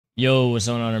Yo, what's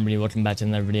going on, everybody? Welcome back to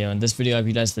another video. In this video, I have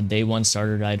you guys the day 1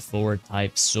 starter guide for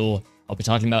Type Soul. I'll be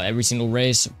talking about every single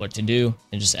race, what to do,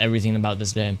 and just everything about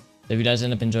this game. So if you guys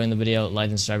end up enjoying the video, like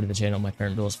and subscribe to the channel. My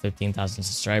current goal is 15,000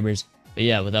 subscribers. But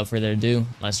yeah, without further ado,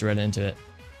 let's get right into it.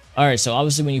 Alright, so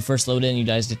obviously when you first load in, you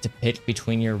guys get to pick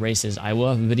between your races. I will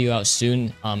have a video out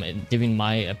soon giving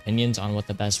my opinions on what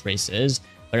the best race is.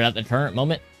 But at the current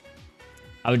moment,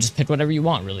 I would just pick whatever you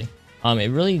want, really.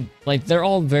 It really, like, they're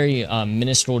all very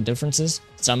minuscule differences.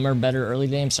 Some are better early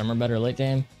game, some are better late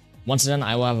game. Once again,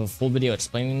 I will have a full video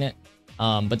explaining it.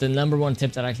 But the number one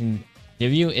tip that I can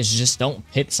give you is just don't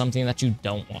pick something that you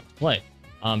don't want to play.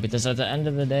 Because at the end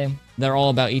of the day, they're all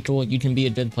about equal. You can be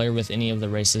a good player with any of the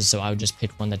races, so I would just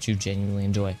pick one that you genuinely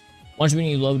enjoy. Once when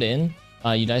you load in,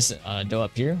 you guys go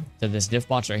up here to this diff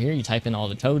box right here. You type in all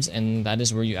the codes, and that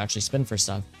is where you actually spin for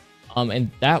stuff.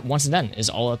 And that, once again, is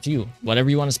all up to you. Whatever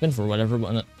you want to spin for, whatever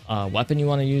weapon you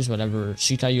want to use, whatever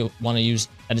Shitai you want to use,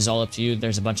 that is all up to you.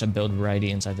 There's a bunch of build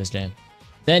variety inside this game.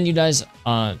 Then you guys,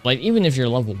 like, even if you're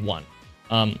level 1,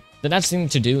 the next thing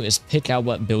to do is pick out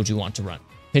what build you want to run.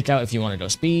 Pick out if you want to go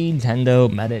speed, tendo,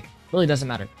 medic, really doesn't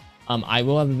matter. I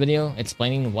will have a video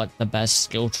explaining what the best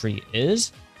skill tree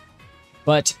is,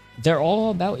 but they're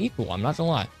all about equal, I'm not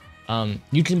gonna lie.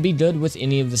 You can be good with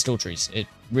any of the skill trees. It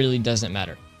really doesn't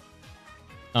matter.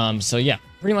 So yeah,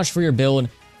 pretty much for your build,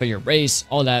 for your race,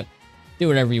 all that, do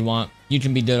whatever you want. You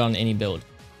can be good on any build.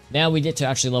 Now we get to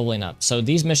actually leveling up. So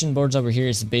these mission boards over here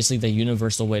is basically the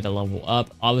universal way to level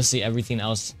up. Obviously, everything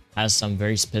else has some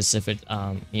very specific,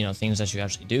 things that you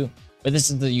actually do. But this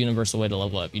is the universal way to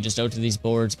level up. You just go to these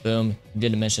boards, boom, you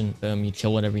did a mission, boom, you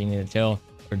kill whatever you need to kill,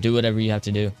 or do whatever you have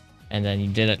to do, and then you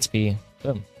did XP,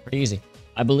 boom, pretty easy.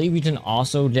 I believe you can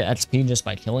also get XP just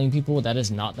by killing people. That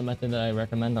is not the method that I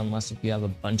recommend unless if you have a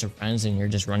bunch of friends and you're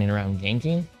just running around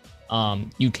ganking.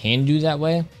 You can do that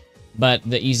way, but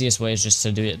the easiest way is just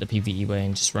to do it the PvE way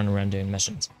and just run around doing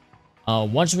missions.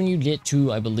 Once when you get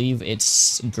to, I believe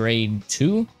it's grade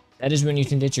 2, that is when you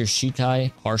can get your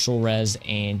Shitai, partial res,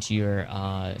 and your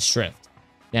Shrift.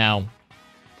 Now,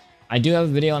 I do have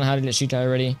a video on how to get Shitai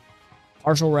already.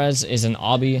 Partial res is an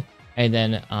obby, and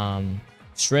then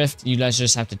Shrift, you guys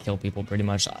just have to kill people pretty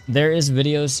much. There is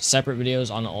videos, separate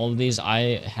videos on all of these.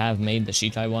 I have made the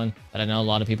Shitai one, but I know a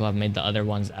lot of people have made the other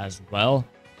ones as well.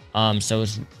 So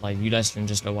it's like you guys can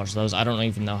just go watch those. I don't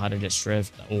even know how to get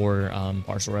Shrift or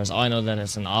partial res. All I know that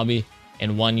it's an obby,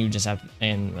 and one you just have,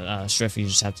 and Shrift you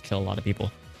just have to kill a lot of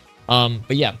people.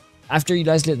 But yeah, after you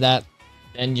guys get that,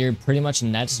 then your pretty much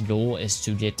next goal is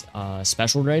to get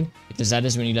special grade, because that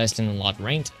is when you guys can unlock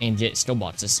ranked and get skill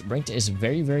boxes. Ranked is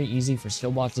very, very easy for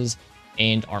skill boxes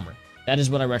and armor. That is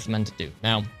what I recommend to do.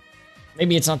 Now,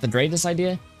 maybe it's not the greatest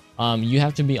idea. You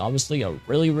have to be obviously a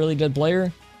really, really good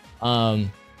player.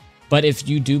 But if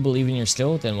you do believe in your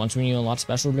skill, then once when you unlock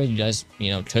special grade, you guys,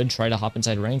 could try to hop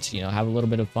inside ranked, have a little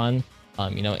bit of fun,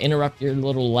 interrupt your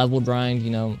little level grind,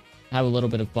 have a little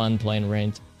bit of fun playing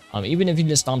ranked. Even if you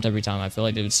just stomped every time, I feel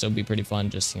like it would still be pretty fun.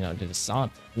 Just, do the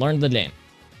stomp, learn the game.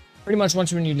 Pretty much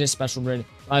once when you get special grade,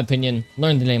 my opinion,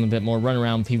 learn the game a bit more, run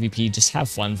around PvP, just have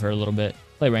fun for a little bit,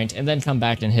 play ranked, and then come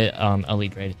back and hit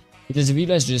elite grade. Because if you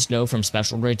guys just go from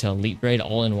special grade to elite grade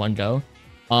all in one go,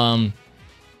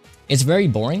 it's very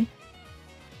boring.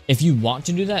 If you want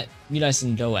to do that, you guys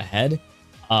can go ahead.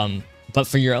 But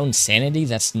for your own sanity,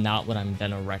 that's not what I'm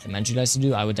going to recommend you guys to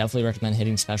do. I would definitely recommend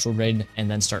hitting special grade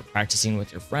and then start practicing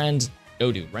with your friends.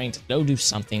 Go do ranked, go do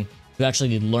something to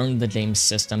actually learn the game's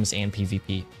systems and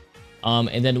PvP.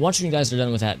 And then once you guys are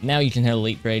done with that, now you can hit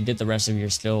elite grade, get the rest of your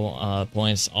skill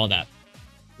points, all that.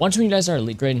 Once when you guys are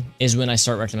elite grade is when I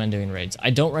start recommend doing raids. I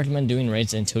don't recommend doing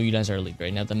raids until you guys are elite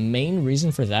grade. Now, the main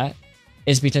reason for that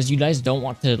is because you guys don't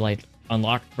want to, like,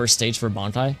 unlock first stage for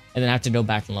Bontai and then have to go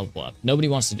back and level up. Nobody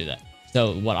wants to do that.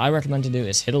 So what I recommend to do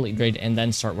is hit elite grade and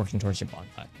then start working towards your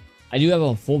Bontai. I do have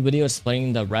a full video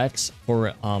explaining the recs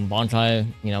for Bontai,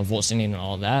 volt sending and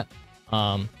all that.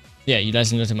 Yeah, you guys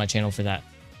can go to my channel for that.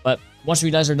 But once you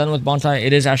guys are done with Bontai,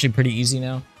 it is actually pretty easy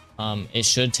now. It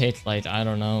should take, like, I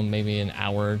don't know, maybe an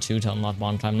hour or two to unlock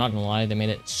Bontai. I'm not gonna lie, they made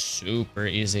it super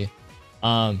easy.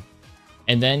 And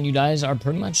then you guys are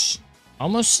pretty much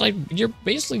almost, like, you're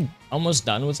basically almost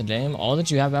done with the game. All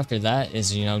that you have after that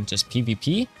is, just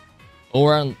PvP.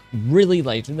 Or really,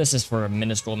 like, this is for a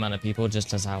minuscule amount of people,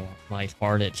 just as how, like,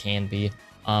 hard it can be.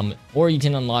 Or you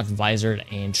can unlock Visored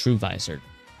and True Visored.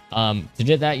 To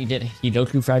get that, you get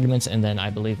Hidoku Fragments, and then I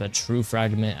believe a True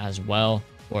Fragment as well,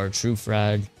 or a True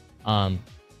Frag. And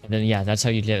then, yeah, that's how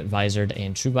you get Visored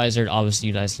and True Visored. Obviously,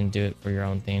 you guys can do it for your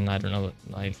own thing. I don't know,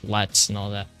 like, Let's and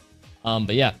all that.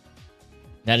 But yeah,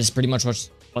 that is pretty much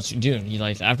what you do. You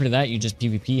like after that, you just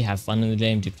PvP, have fun in the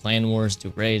game, do clan wars,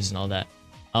 do raids, and all that.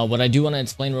 What I do want to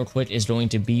explain real quick is going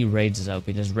to be raids though,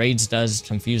 because raids does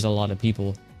confuse a lot of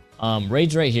people.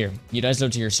 Raids right here. You guys go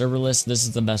to your server list. This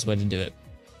is the best way to do it.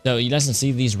 So you guys can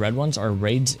see these red ones are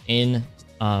raids in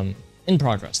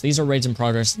progress. These are raids in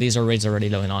progress. These are raids already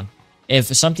going on. If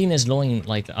something is glowing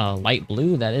like light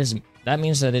blue, that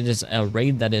means that it is a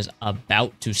raid that is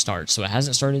about to start. So it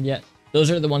hasn't started yet.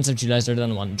 Those are the ones that you guys are going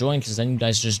to want to join, because then you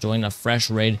guys just join a fresh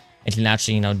raid and can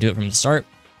actually, you know, do it from the start.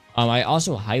 I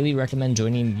also highly recommend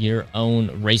joining your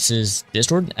own race's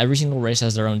Discord. Every single race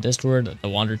has their own Discord. The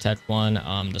Wander Tech one,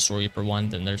 the Soul Reaper one,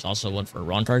 then there's also one for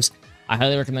Rontards. I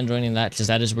highly recommend joining that, because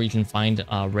that is where you can find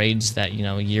raids that, you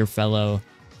know, your fellow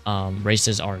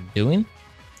races are doing.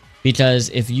 Because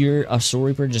if you're a Soul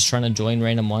Reaper just trying to join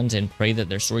random ones and pray that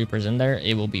there's Soul Reapers in there,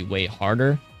 it will be way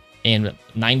harder. And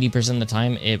 90% of the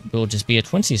time, it will just be a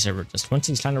Twinsie server. Just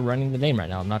Twinsie's kind of running the game right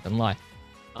now, I'm not going to lie.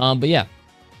 But yeah,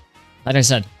 like I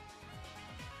said,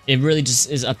 it really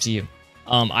just is up to you.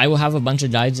 I will have a bunch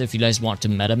of guides if you guys want to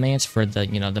metamance for the,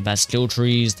 you know, the best skill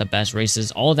trees, the best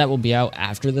races. All of that will be out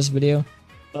after this video.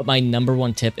 But my number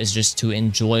one tip is just to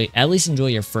at least enjoy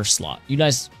your first slot. You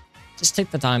guys just take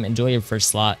the time, enjoy your first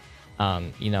slot.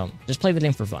 You know, just play the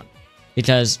game for fun.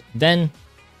 Because then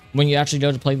when you actually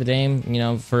go to play the game, you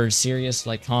know, for serious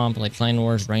like comp, like clan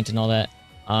wars, ranked and all that,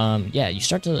 yeah, you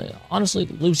start to honestly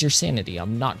lose your sanity.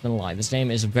 I'm not gonna lie. This game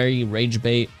is very rage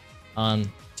bait.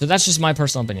 So that's just my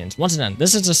personal opinions. Once again,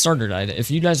 this is a starter guide.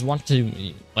 If you guys want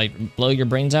to like blow your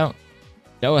brains out,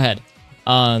 go ahead.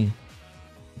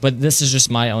 But this is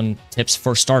just my own tips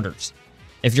for starters.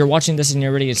 If you're watching this and you're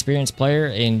already an experienced player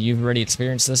and you've already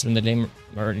experienced this when the game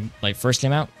already like first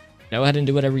came out, go ahead and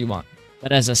do whatever you want.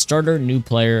 But as a starter new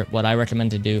player, what I recommend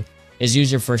to do is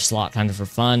use your first slot kind of for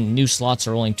fun. New slots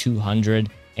are only 200,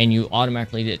 and you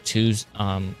automatically get twos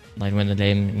like when the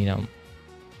game, you know,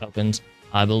 opens.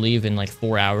 I believe in like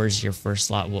 4 hours your first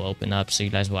slot will open up, so you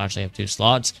guys will actually have 2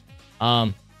 slots.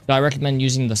 So I recommend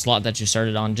using the slot that you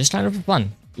started on just kind of for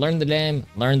fun. Learn the game,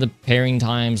 learn the pairing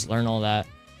times, learn all that.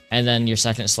 And then your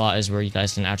second slot is where you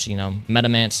guys can actually, you know,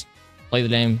 metamance, play the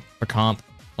game for comp,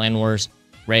 clan wars,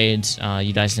 raids.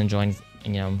 You guys can join,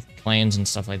 you know, clans and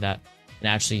stuff like that. And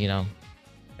actually, you know,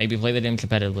 maybe play the game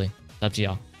competitively. It's up to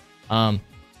y'all.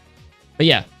 But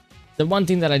yeah, the one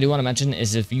thing that I do want to mention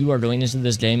is if you are going into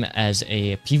this game as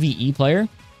a PvE player,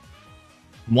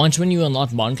 once when you unlock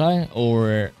Bonkai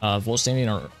or Volt Standing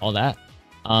or all that,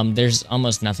 there's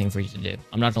almost nothing for you to do.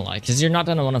 I'm not gonna lie, because you're not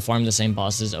gonna want to farm the same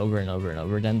bosses over and over and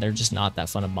over again. They're just not that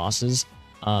fun of bosses.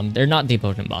 They're not the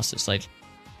potent bosses. Like,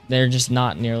 they're just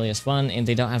not nearly as fun, and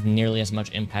they don't have nearly as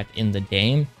much impact in the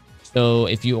game. So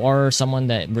if you are someone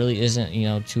that really isn't, you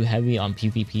know, too heavy on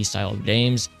PvP style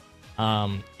games,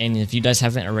 and if you guys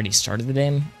haven't already started the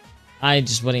game, I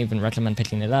just wouldn't even recommend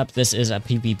picking it up. This is a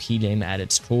PvP game at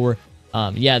its core.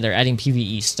 Yeah, they're adding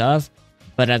PvE stuff,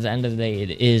 but at the end of the day,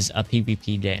 it is a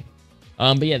PvP game.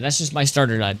 But yeah, that's just my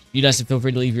starter guide. You guys can feel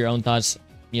free to leave your own thoughts.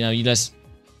 You know,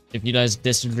 if you guys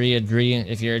disagree, agree,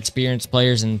 if you're experienced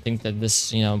players and think that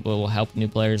this, you know, will help new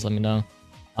players, let me know.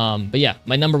 But yeah,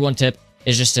 my number one tip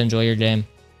is just to enjoy your game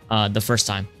the first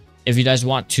time. If you guys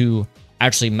want to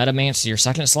actually metamance your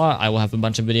second slot, I will have a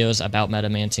bunch of videos about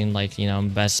metamancing, like, you know,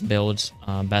 best builds,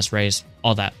 best race,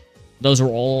 all that. Those are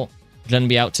all going to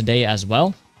be out today as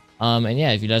well. And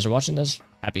yeah, if you guys are watching this,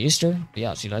 happy Easter. But yeah,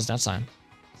 I'll see you guys next time.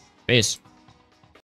 Peace.